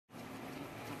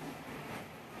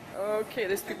Okay,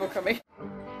 there's people coming.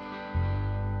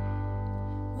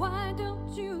 Why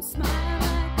don't you smile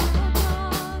like a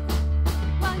dog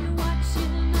while you're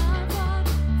watching our vlog?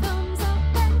 Thumbs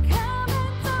up and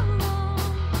comments along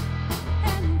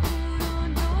and put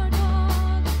on your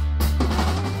dog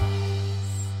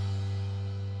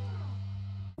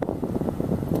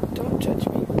face. Don't judge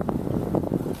me.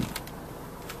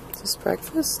 Is this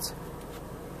breakfast?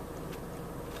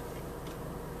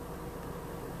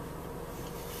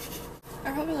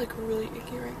 I probably look really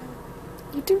icky right now.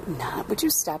 You do not. Would you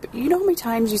stop it? You know how many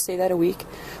times you say that a week?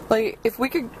 Like, if we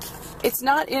could... It's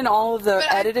not in all of the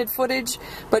edited footage,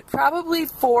 but probably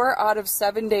 4 out of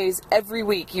 7 days every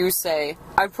week you say,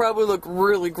 I probably look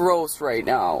really gross right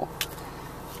now.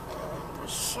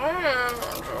 Just saying.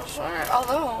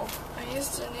 Although, I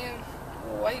used a new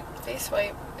face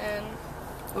wipe, and...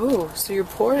 Ooh, so your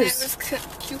pores... It was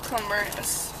cucumber. It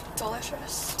was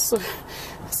delicious.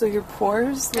 So your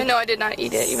pores... I know I did not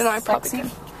eat it, even though I probably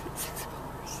could.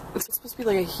 It's supposed to be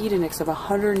like a heat index of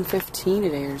 115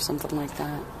 today or something like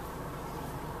that.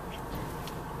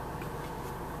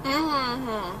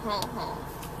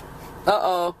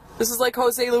 Uh-oh. This is like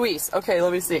Jose Luis. Okay,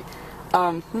 let me see.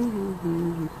 I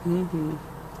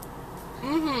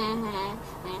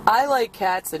like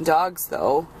cats and dogs,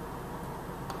 though.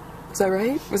 Is that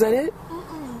right? Was that it?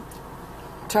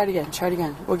 Try it again. Try it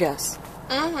again. We'll guess.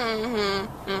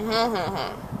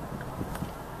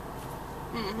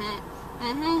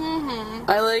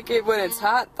 I like it when it's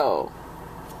hot, though.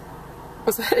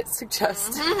 Was that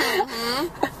suggestive?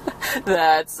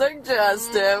 That's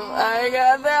suggestive. I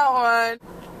got that one.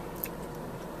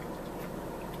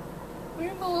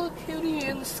 Where's the little cutie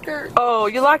in the skirt? Oh,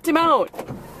 you locked him out.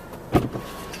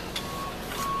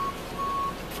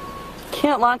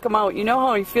 Can't lock him out. You know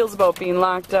how he feels about being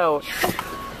locked out.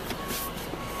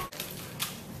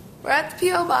 We're at the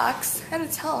P.O. box. I had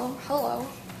to tell them hello.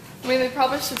 I mean, they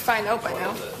probably should find out by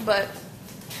now, but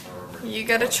you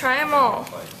gotta try them all.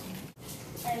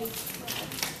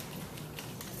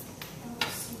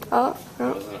 Oh, oh.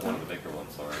 Wasn't one of the bigger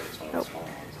ones, sorry. It's one of the small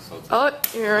ones. Oh,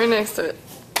 you're right next to it.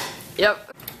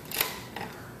 Yep.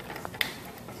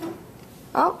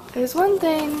 Oh, there's one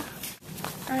thing.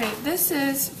 Alright, this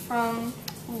is from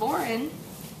Lauren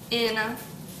in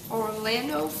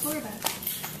Orlando, Florida.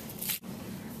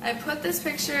 I put this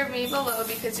picture of me below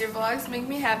because your vlogs make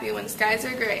me happy when skies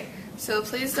are gray. So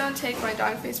please don't take my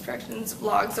dog face productions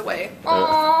vlogs away.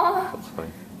 Aww,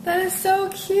 that is so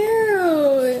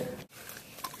cute.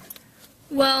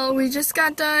 Well, we just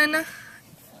got done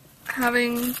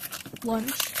having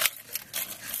lunch.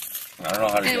 I don't know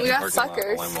how to and we got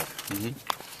suckers.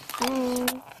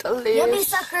 Delicious. Yummy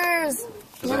suckers.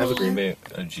 Does it have a Green Bay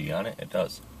G on it? It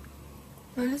does.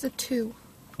 Mine has a 2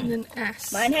 and an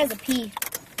S. Mine has a P.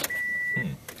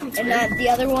 And the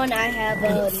other one I have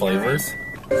a flavors.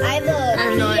 9. I have a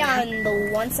P on the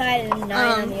one side and 9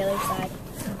 on the other side.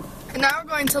 And now we're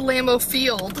going to Lambeau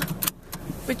Field,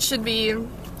 which should be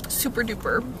super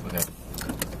duper. Okay.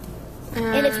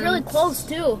 And it's really close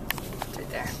too. Right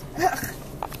there.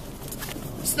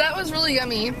 So that was really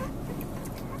yummy. I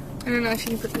don't know if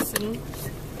you can put this in.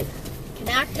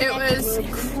 It was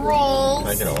rolls.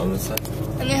 Can I get it on this side?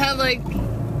 And they had like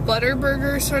butter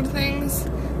burger sort of things.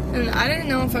 And I didn't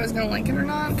know if I was gonna like it or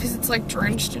not because it's like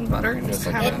drenched in butter and it's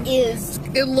kind of. It is.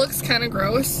 It looks kind of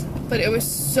gross, but it was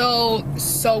so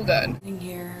good. In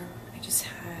here, I just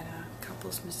had a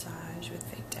couples massage with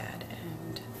Fake Dad,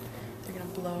 and they're gonna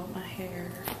blow up my hair.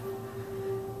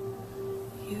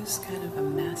 He was kind of a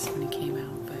mess when he came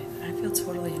out, but I feel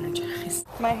totally energized.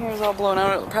 My hair is all blown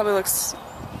out. It probably looks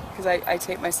because I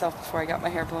taped myself before I got my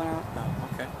hair blown out. Oh,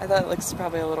 okay. I thought it looks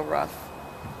probably a little rough.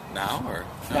 Now or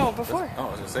no before? Oh, I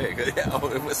was gonna say, yeah,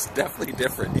 it was definitely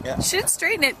different. Yeah. She didn't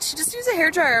straighten it. She just used a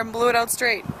hairdryer and blew it out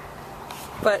straight.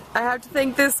 But I have to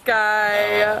thank this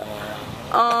guy.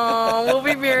 Oh, we'll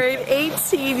be married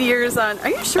 18 years on. Are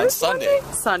you sure it's Sunday?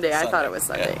 Sunday. I thought it was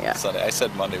Sunday. Yeah. Sunday. I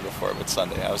said Monday before, but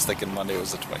Sunday. I was thinking Monday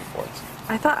was the 24th.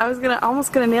 I thought I was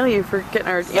almost gonna nail you for getting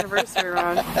our anniversary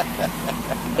wrong.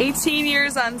 18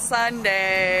 years on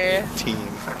Sunday. 18,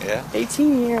 yeah.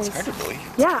 18 years. It's hard to believe.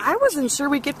 Yeah, I wasn't sure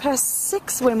we'd get past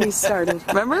 6 when we started.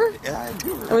 Remember? Yeah, I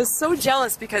do remember. I was so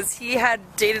jealous because he had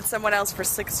dated someone else for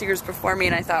 6 years before me,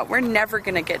 and I thought, we're never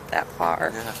gonna get that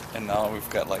far. Yeah, and now we've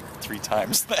got like 3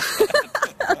 times that.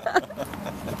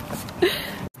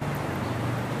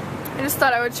 I just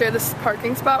thought I would share this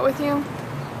parking spot with you.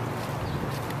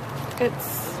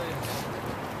 It's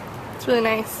really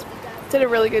nice. Did a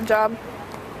really good job.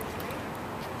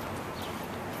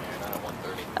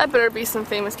 That better be some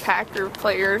famous Packer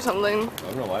player or something. I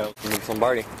don't know why.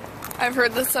 Lombardi. I've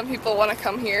heard that some people want to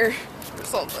come here or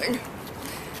something.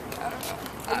 I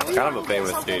don't know. Kind of a pain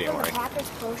with dating, right? Packers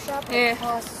Pro Shop, Yeah. it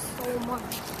costs so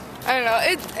much. I don't know.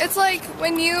 It's like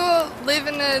when you live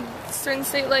in a certain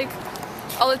state, like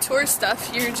all the tourist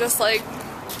stuff, you just like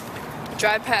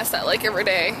drive past that like every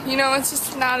day. You know, it's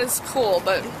just not as cool,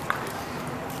 but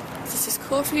this is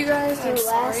cool for you guys. I'm Your last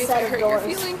sorry if set I of hurt your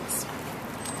doors. feelings.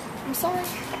 I'm sorry.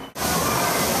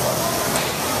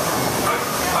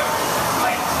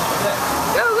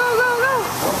 Go, go, go, go!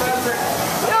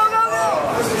 Go, go, go!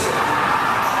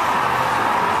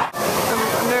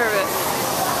 I'm nervous.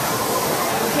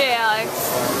 Okay, Alex.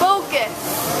 Focus!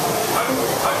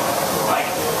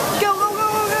 Go, go, go,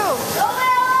 go, go! Go,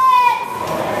 Alex!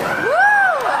 Woo!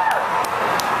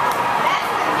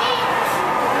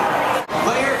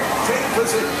 Player, take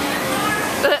position.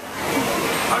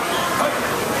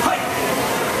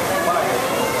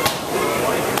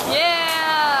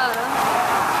 Yeah!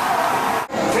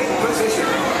 Take position.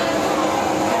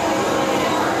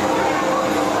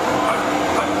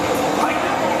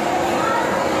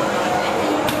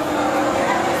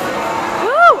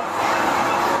 Woo!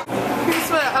 Here's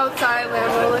what outside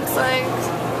Lambo looks like.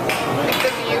 Like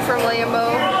the view from Lambo.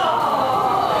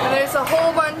 And there's a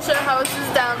whole bunch of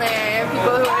houses down there.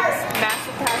 People who are just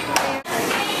massive Packer fans.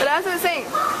 But as I was saying,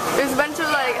 there's a bunch of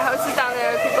like houses down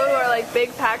there of people who are like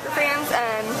big Packer fans,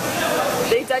 and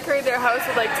they decorate their house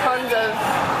with like tons of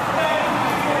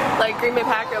like Green Bay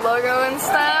Packer logo and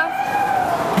stuff.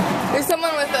 There's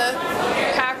someone with a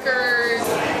Packer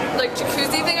like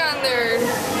jacuzzi thing on their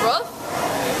roof,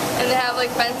 and they have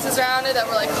like fences around it that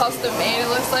were like custom made. It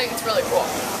looks like it's really cool.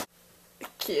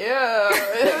 Cute.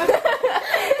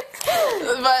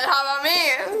 But how about me?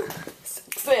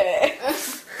 Sexy.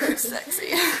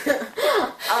 Sexy.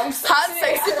 I'm sexy. Hot,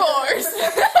 sexy pores.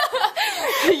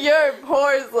 Your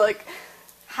pores look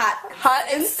hot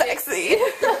and sexy.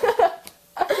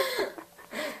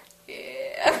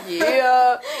 Yeah.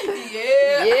 Yeah.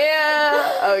 Yeah.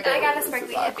 Yeah. Okay. I got a this is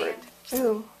sparkly awkward. headband.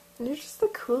 Ooh, you're just the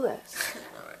coolest.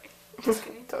 Just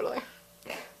kidding. Totally.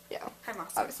 Yeah. Hi, Mom.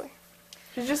 Obviously.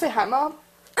 Did you just say hi, Mom?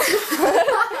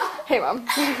 Hey, Mom.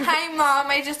 Hi, Mom.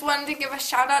 I just wanted to give a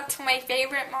shout out to my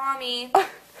favorite mommy.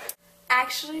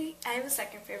 Actually, I have a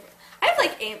second favorite. I have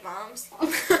like 8 moms.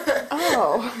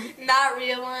 Oh. Not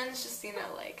real ones, just, you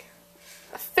know, like...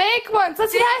 Fake ones.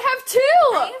 That's what I have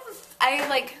too. I have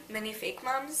like many fake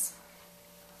moms.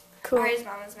 Cool. Ari's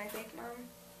mom is my fake mom.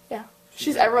 Yeah.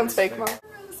 She's everyone's fake mom.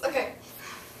 Okay.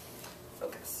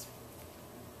 Focus.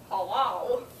 Oh,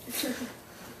 wow.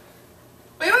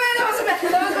 Wait, that wasn't bad.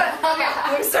 That was bad. Okay,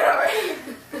 let me start over.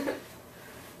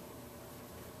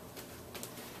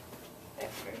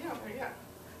 Yeah, there you go.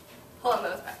 Hold on,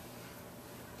 that was bad.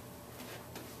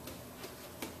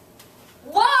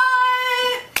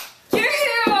 What? You're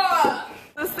here!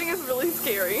 This thing is really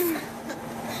scary.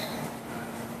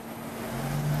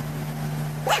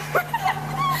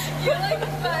 You're like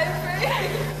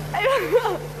vibrating. I don't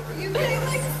know. You can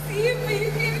like see it, but you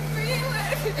can't feel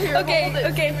it. Here, okay.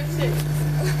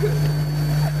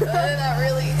 Not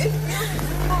really. It feels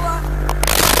a lot.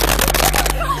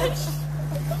 Oh my gosh.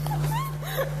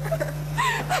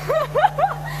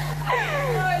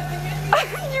 No, I think I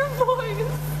need your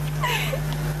voice.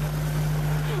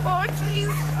 Oh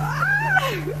jeez.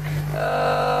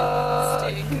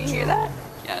 Can you hear that?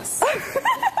 Yes.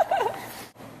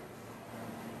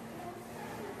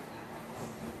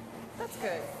 That's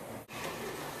good.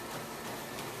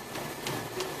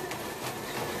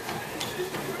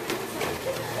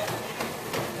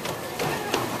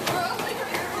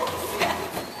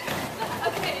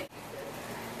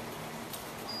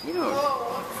 You don't.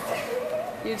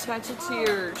 You attach it to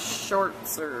your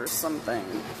shorts or something.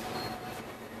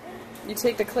 You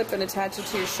take the clip and attach it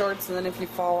to your shorts, and then if you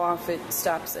fall off, it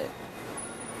stops it.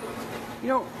 You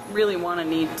don't really want to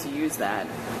need to use that.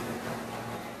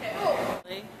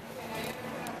 Really?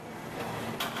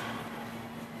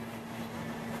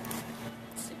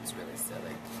 Seems really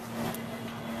silly.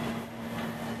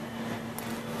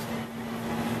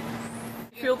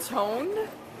 Feel toned?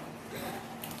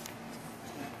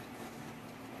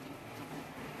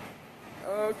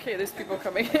 Okay, there's people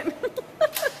coming in.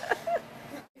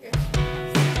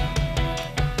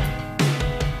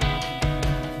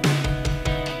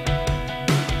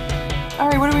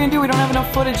 Alright, what are we gonna do? We don't have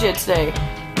enough footage yet today.